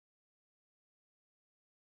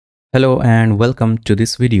Hello and welcome to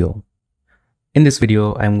this video. In this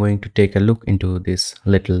video, I'm going to take a look into this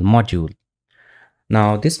little module.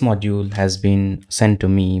 Now, this module has been sent to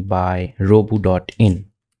me by robu.in.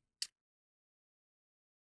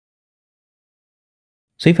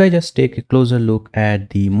 So if I just take a closer look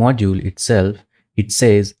at the module itself, it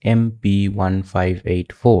says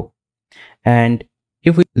MP1584. And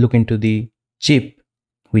if we look into the chip,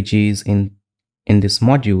 which is in this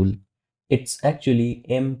module, it's actually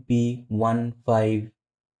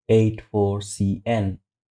MP1584CN.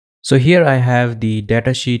 So here I have the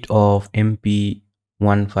datasheet of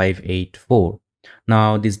MP1584.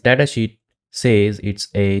 Now this datasheet says it's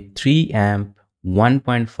a 3 amp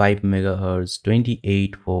 1.5 megahertz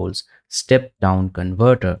 28 volts step down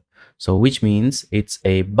converter. So which means it's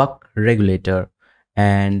a buck regulator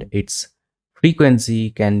and its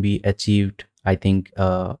frequency can be achieved, I think,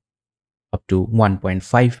 up to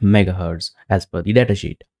 1.5 megahertz as per the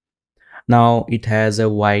datasheet. Now it has a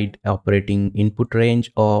wide operating input range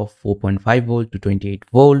of 4.5 volt to 28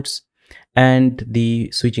 volts, and the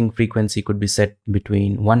switching frequency could be set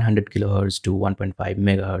between 100 kilohertz to 1.5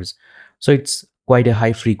 megahertz. So it's quite a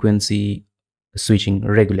high frequency switching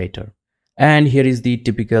regulator. And here is the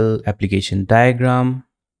typical application diagram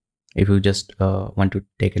if you just want to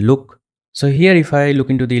take a look. So here, if I look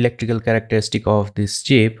into the electrical characteristic of this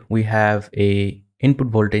chip, we have a input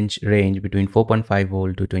voltage range between 4.5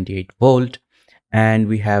 volt to 28 volt, and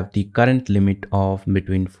we have the current limit of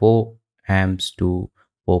between 4 amps to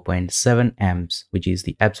 4.7 amps, which is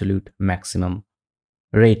the absolute maximum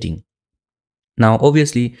rating. Now,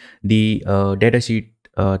 obviously, the datasheet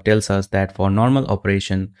tells us that for normal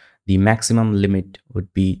operation, the maximum limit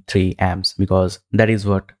would be 3 amps because that is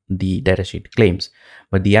what the datasheet claims.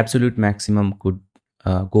 But the absolute maximum could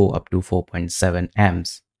go up to 4.7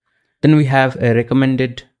 amps. Then we have a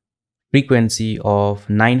recommended frequency of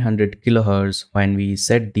 900 kilohertz when we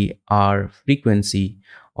set the R frequency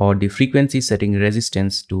or the frequency setting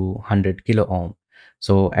resistance to 100 kilo ohm.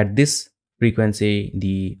 So at this frequency,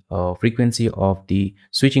 the frequency of the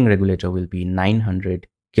switching regulator will be 900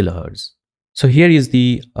 kilohertz. So here is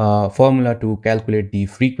the formula to calculate the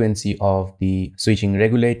frequency of the switching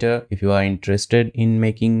regulator. If you are interested in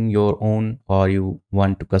making your own or you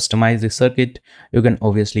want to customize the circuit, you can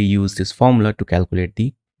obviously use this formula to calculate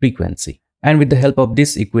the frequency. And with the help of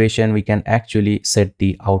this equation, we can actually set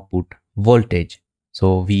the output voltage.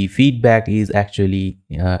 So V feedback is actually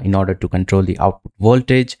in order to control the output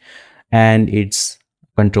voltage, and it's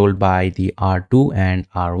controlled by the R2 and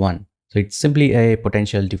R1. So it's simply a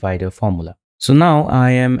potential divider formula. So now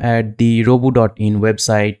I am at the robu.in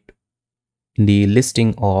website in the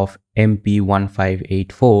listing of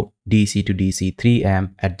MP1584 DC to DC 3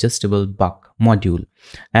 amp adjustable buck module,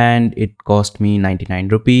 and it cost me 99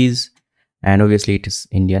 rupees, and obviously it is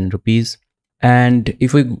Indian rupees. And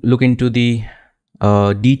if we look into the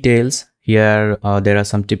details here, there are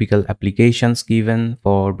some typical applications given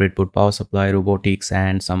for breadboard power supply, robotics,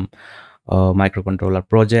 and some microcontroller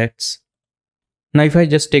projects. Now, if I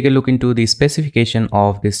just take a look into the specification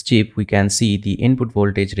of this chip, we can see the input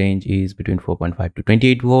voltage range is between 4.5 to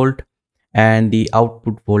 28 volt, and the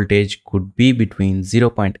output voltage could be between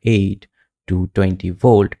 0.8 to 20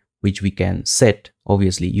 volt, which we can set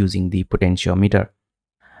obviously using the potentiometer.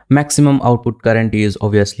 Maximum output current is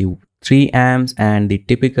obviously 3 amps, and the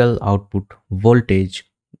typical output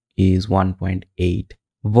voltage is 1.8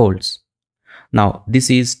 volts. Now, this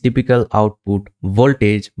is typical output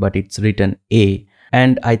voltage, but it's written A,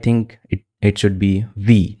 and I think it should be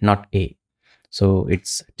V, not A. So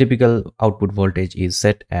its typical output voltage is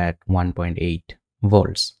set at 1.8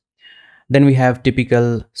 volts. Then we have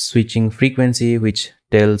typical switching frequency, which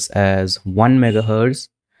tells as 1 megahertz,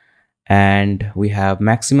 and we have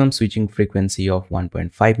maximum switching frequency of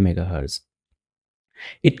 1.5 megahertz.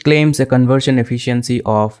 It claims a conversion efficiency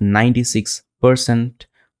of 96%,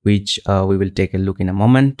 which we will take a look in a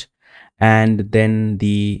moment. And then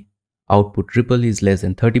the output ripple is less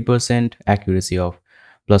than 30%, accuracy of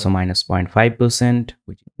plus or minus 0.5%,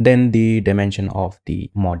 then the dimension of the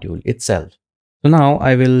module itself. So now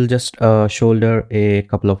I will just solder a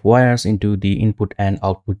couple of wires into the input and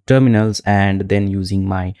output terminals, and then using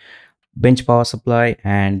my bench power supply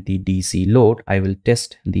and the DC load, I will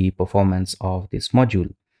test the performance of this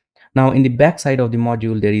module. Now, in the back side of the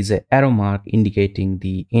module, there is an arrow mark indicating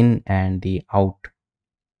the in and the out.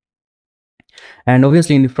 And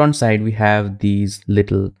obviously in the front side, we have these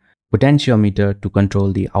little potentiometer to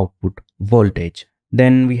control the output voltage.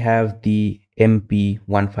 Then we have the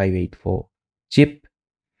MP1584 chip.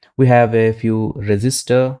 We have a few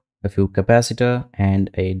resistor, a few capacitor, and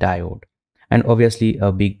a diode, and obviously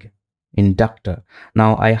a big inductor.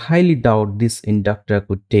 Now I highly doubt this inductor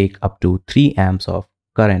could take up to 3 amps of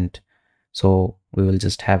current. So we will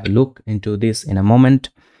just have a look into this in a moment,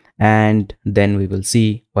 and then we will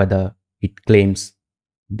see whether it claims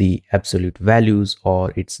the absolute values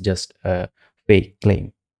or it's just a fake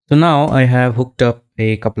claim. So now I have hooked up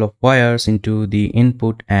a couple of wires into the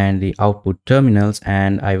input and the output terminals,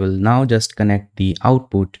 and I will now just connect the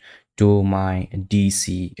output to my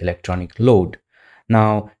DC electronic load.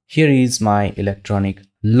 Now here is my electronic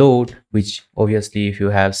load, which obviously if you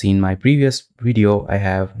have seen my previous video, I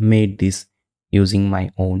have made this using my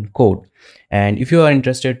own code. And if you are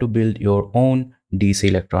interested to build your own DC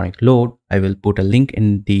electronic load, I will put a link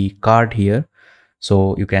in the card here,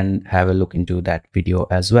 so you can have a look into that video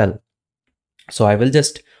as well. So I will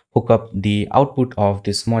just hook up the output of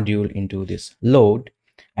this module into this load,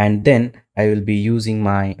 and then I will be using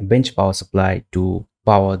my bench power supply to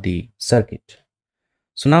power the circuit.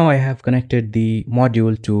 So now I have connected the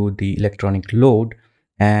module to the electronic load,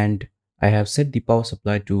 and I have set the power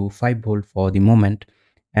supply to 5 volt for the moment,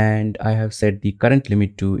 and I have set the current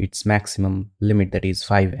limit to its maximum limit, that is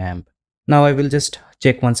 5 amp. Now I will just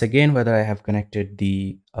check once again whether I have connected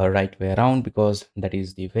the right way around, because that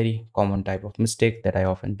is the very common type of mistake that I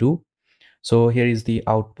often do. So here is the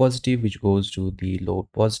out positive, which goes to the load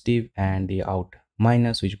positive, and the out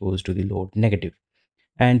minus, which goes to the load negative.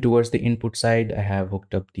 And towards the input side, I have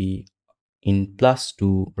hooked up the in plus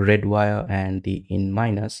to red wire and the in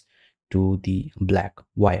minus to the black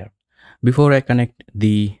wire. Before I connect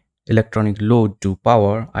the electronic load to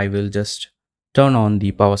power, I will just turn on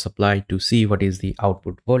the power supply to see what is the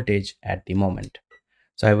output voltage at the moment.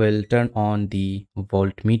 So I will turn on the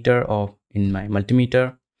voltmeter in my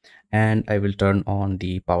multimeter, and I will turn on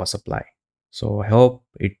the power supply. So I hope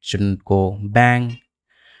it shouldn't go bang,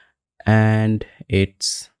 and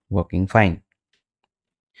it's working fine.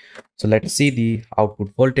 So let's see the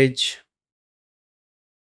output voltage.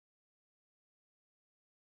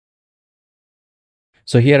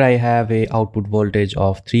 So here I have a output voltage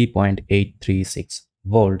of 3.836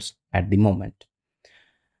 volts at the moment.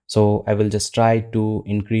 So I will just try to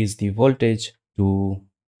increase the voltage to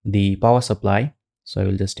the power supply. So I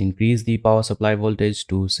will just increase the power supply voltage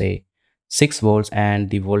to say 6 volts, and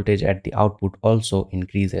the voltage at the output also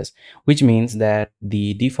increases, which means that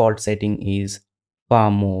the default setting is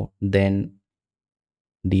far more than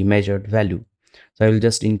the measured value. So I will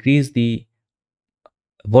just increase the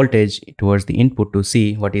voltage towards the input to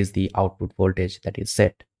see what is the output voltage that is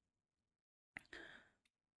set.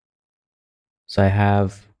 So I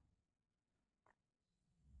have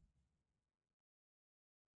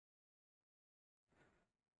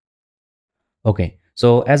okay.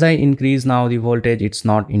 So as I increase now the voltage, it's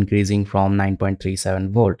not increasing from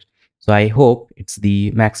 9.37 volts. So I hope it's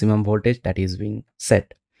the maximum voltage that is being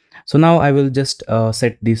set. So now I will just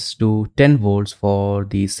set this to 10 volts for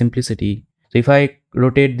the simplicity. So if I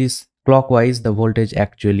rotate this clockwise, the voltage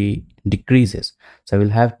actually decreases. So I will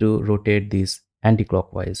have to rotate this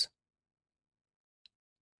anti-clockwise.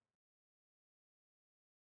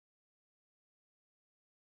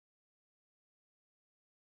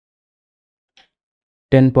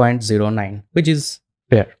 10.09, which is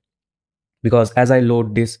fair, because as I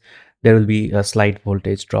load this, there will be a slight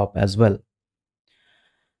voltage drop as well.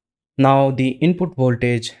 Now the input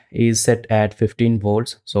voltage is set at 15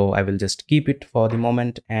 volts, so I will just keep it for the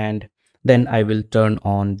moment, and then I will turn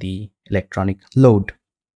on the electronic load.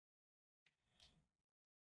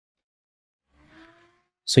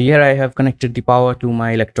 So here I have connected the power to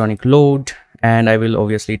my electronic load, and I will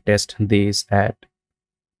obviously test this at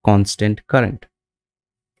constant current.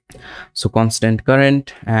 So constant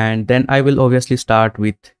current, and then I will obviously start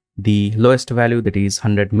with the lowest value, that is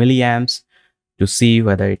 100 milliamps, to see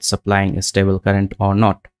whether it's supplying a stable current or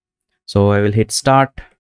not. So I will hit start,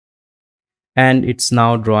 and it's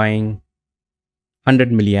now drawing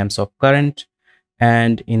 100 milliamps of current,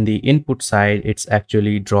 and in the input side it's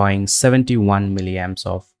actually drawing 71 milliamps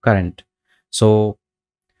of current. So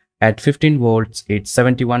at 15 volts it's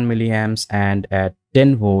 71 milliamps, and at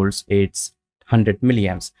 10 volts it's 100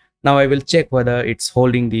 milliamps. Now I will check whether it's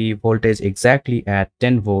holding the voltage exactly at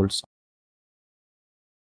 10 volts.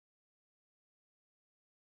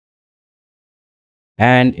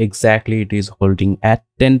 And exactly it is holding at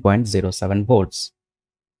 10.07 volts.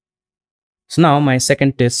 So now my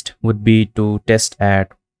second test would be to test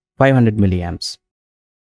at 500 milliamps.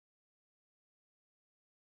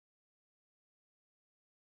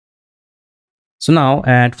 So now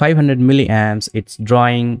at 500 milliamps, it's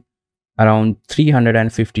drawing around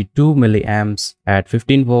 352 milliamps at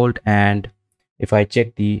 15 volt. And if I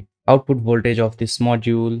check the output voltage of this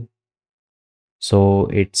module, So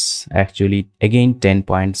it's actually again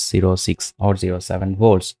 10.06 or 07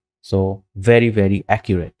 volts. So very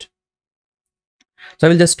accurate. So I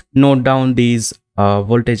will just note down these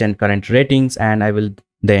voltage and current ratings, and I will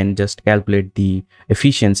then just calculate the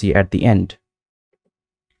efficiency at the end.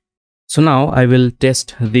 So now I will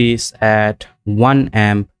test this at 1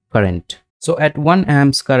 amp current. So at 1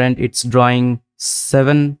 amps current, it's drawing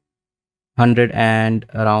 700 and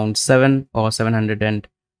around 7 or 709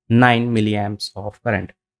 milliamps of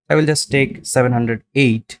current. I will just take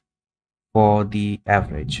 708 for the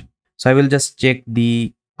average. So I will just check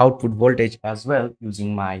the output voltage as well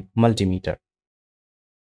using my multimeter.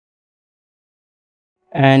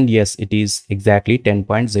 And yes, it is exactly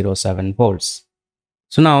 10.07 volts.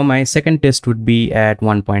 So now my second test would be at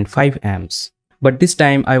 1.5 amps. But this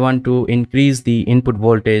time I want to increase the input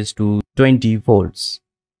voltage to 20 volts.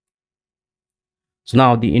 So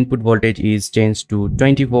now the input voltage is changed to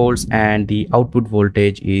 20 volts and the output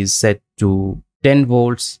voltage is set to 10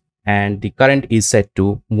 volts and the current is set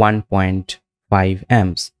to 1.5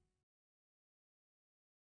 amps.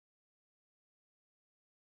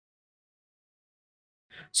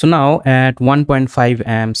 So now at 1.5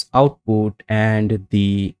 amps output and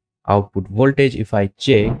the output voltage, if I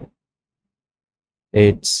check,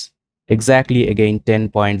 it's exactly again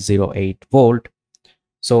 10.08 volt.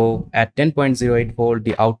 So at 10.08 volt,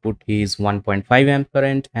 the output is 1.5 amp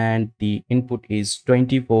current and the input is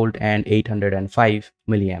 20 volt and 805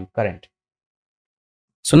 milliamp current.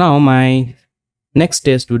 So now my next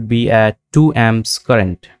test would be at 2 amps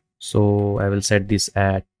current. So I will set this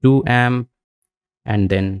at 2 amp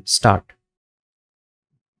and then start.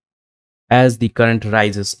 As the current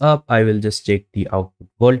rises up, I will just check the output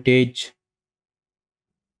voltage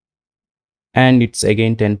and it's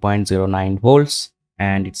again 10.09 volts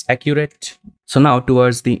and it's accurate. So now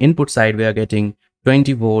towards the input side, we are getting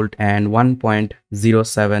 20 volt and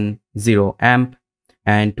 1.070 amp,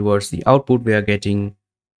 and towards the output, we are getting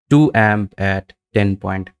 2 amp at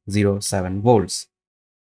 10.07 volts.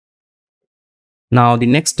 Now the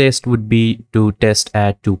next test would be to test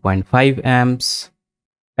at 2.5 amps.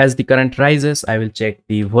 As the current rises, I will check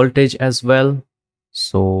the voltage as well.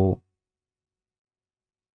 So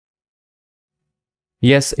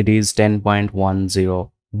yes, it is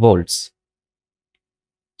 10.10 volts.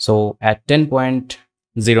 So at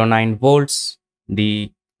 10.09 volts,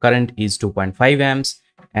 the current is 2.5 amps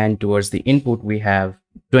and towards the input we have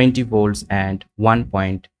 20 volts and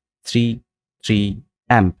 1.33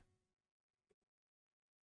 amp.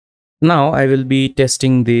 Now I will be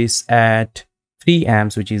testing this at 3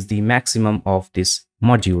 amps, which is the maximum of this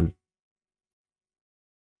module.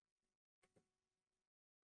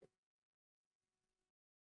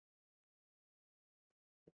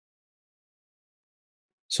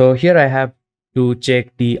 So here I have to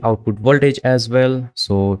check the output voltage as well.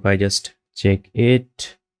 So if I just check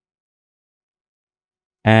it,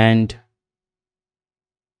 and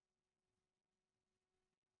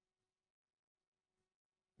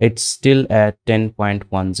it's still at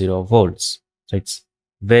 10.10 volts. So it's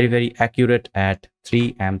very accurate at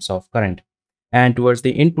 3 amps of current. And towards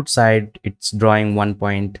the input side, it's drawing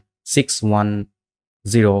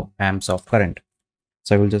 1.610 amps of current.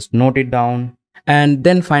 So I will just note it down. And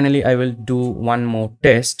then finally, I will do one more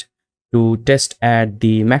test to test at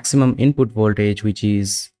the maximum input voltage, which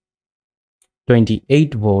is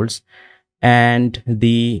 28 volts, and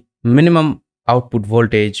the minimum output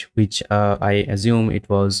voltage, which I assume it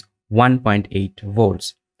was 1.8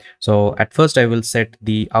 volts. So at first I will set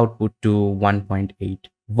the output to 1.8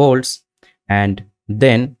 volts and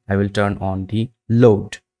then I will turn on the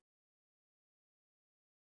load.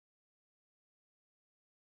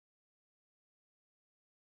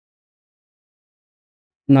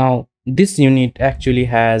 Now this unit actually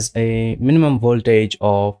has a minimum voltage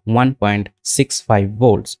of 1.65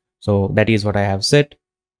 volts. So that is what I have set,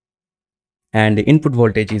 and the input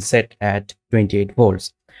voltage is set at 28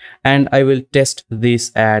 volts. And I will test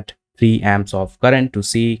this at 3 amps of current to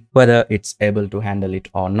see whether it's able to handle it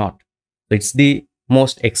or not. So it's the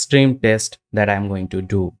most extreme test that I'm going to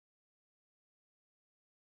do.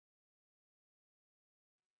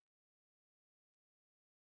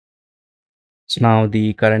 So now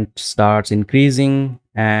the current starts increasing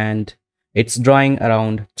and it's drawing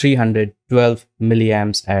around 312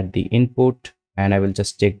 milliamps at the input, and I will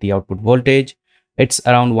just check the output voltage. It's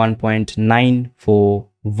around 1.94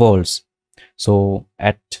 volts. So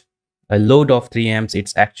at a load of 3 amps,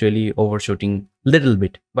 it's actually overshooting little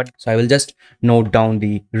bit. But so I will just note down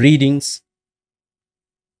the readings.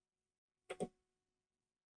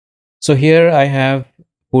 So here I have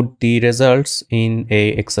put the results in a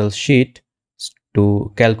Excel sheet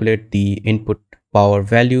to calculate the input power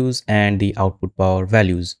values and the output power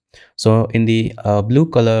values. So in the blue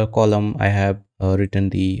color column, I have written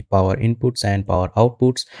the power inputs and power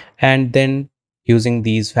outputs, and then using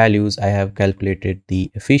these values, I have calculated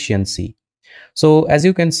the efficiency. So as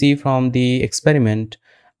you can see from the experiment,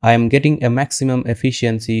 I am getting a maximum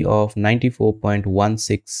efficiency of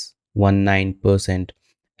 94.1619%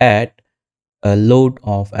 at a load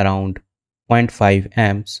of around zero point 0.5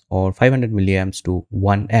 amps or 500 milliamps to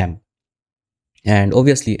 1 amp. And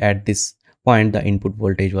obviously at this point the input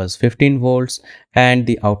voltage was 15 volts and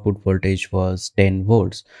the output voltage was 10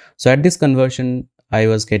 volts. So at this conversion I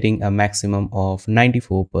was getting a maximum of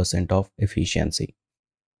 94% of efficiency.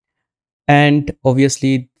 And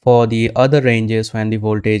obviously for the other ranges, when the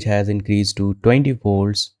voltage has increased to 20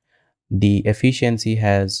 volts, the efficiency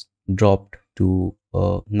has dropped to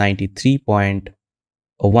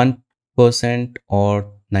 93.1% or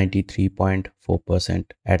 93.4%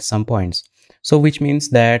 at some points. So which means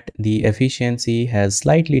that the efficiency has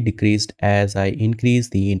slightly decreased as I increase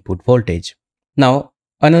the input voltage. Now,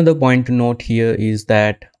 another point to note here is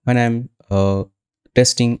that when I'm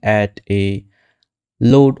testing at a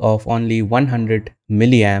load of only 100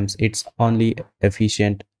 milliamps, it's only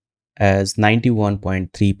efficient as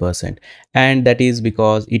 91.3%, and that is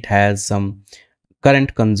because it has some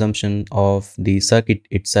current consumption of the circuit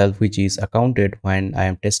itself, which is accounted when I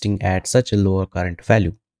am testing at such a lower current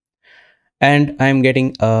value. And I am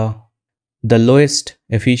getting the lowest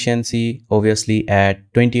efficiency obviously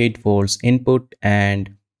at 28 volts input and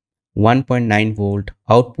 1.9 volt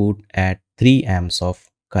output at 3 amps of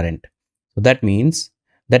current. So that means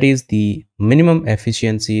that is the minimum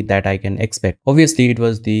efficiency that I can expect. Obviously, it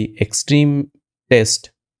was the extreme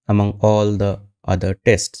test among all the other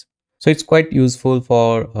tests. So it's quite useful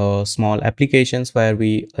for small applications where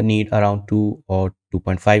we need around 2 or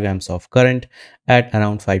 2.5 amps of current at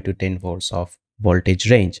around 5 to 10 volts of voltage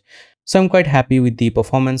range. So I'm quite happy with the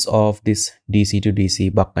performance of this DC to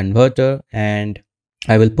DC buck converter, and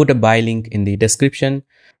I will put a buy link in the description.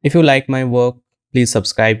 If you like my work, please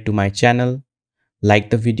subscribe to my channel, like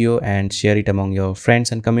the video and share it among your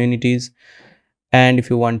friends and communities. And if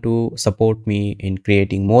you want to support me in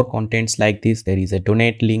creating more contents like this, there is a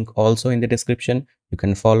donate link also in the description. You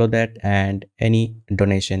can follow that, and any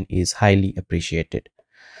donation is highly appreciated.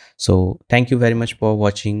 So thank you very much for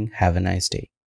watching. Have a nice day.